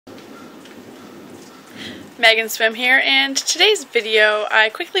Megan Swim here, and today's video I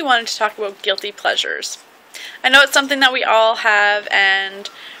quickly wanted to talk about guilty pleasures. I know it's something that we all have, and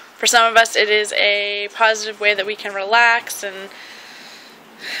for some of us it is a positive way that we can relax and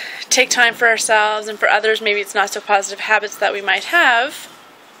take time for ourselves, and for others maybe it's not so positive habits that we might have.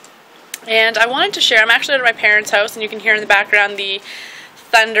 And I wanted to share, I'm actually at my parents' house, and you can hear in the background the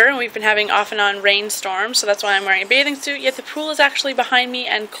thunder, and we've been having off and on rainstorms, so that's why I'm wearing a bathing suit, yet the pool is actually behind me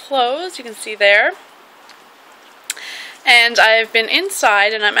and closed, you can see there. And I've been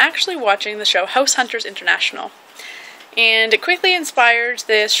inside, and I'm actually watching the show House Hunters International. And it quickly inspired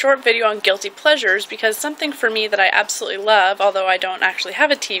this short video on guilty pleasures, because something for me that I absolutely love, although I don't actually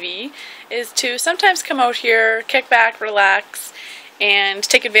have a TV, is to sometimes come out here, kick back, relax, and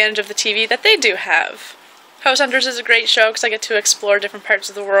take advantage of the TV that they do have. House Hunters is a great show because I get to explore different parts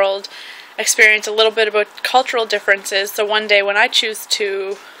of the world, experience a little bit about cultural differences, so one day when I choose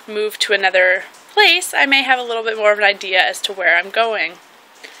to move to another place, I may have a little bit more of an idea as to where I'm going.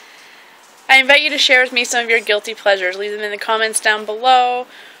 I invite you to share with me some of your guilty pleasures. Leave them in the comments down below,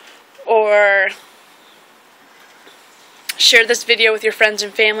 or share this video with your friends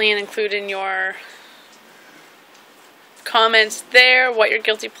and family and include in your comments there what your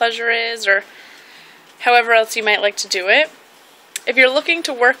guilty pleasure is, or however else you might like to do it. If you're looking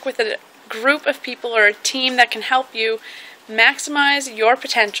to work with a group of people or a team that can help you maximize your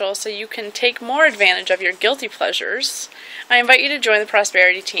potential so you can take more advantage of your guilty pleasures, I invite you to join the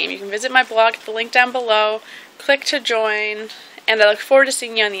Prosperity team. You can visit my blog at the link down below, click to join, and I look forward to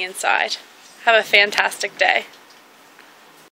seeing you on the inside. Have a fantastic day.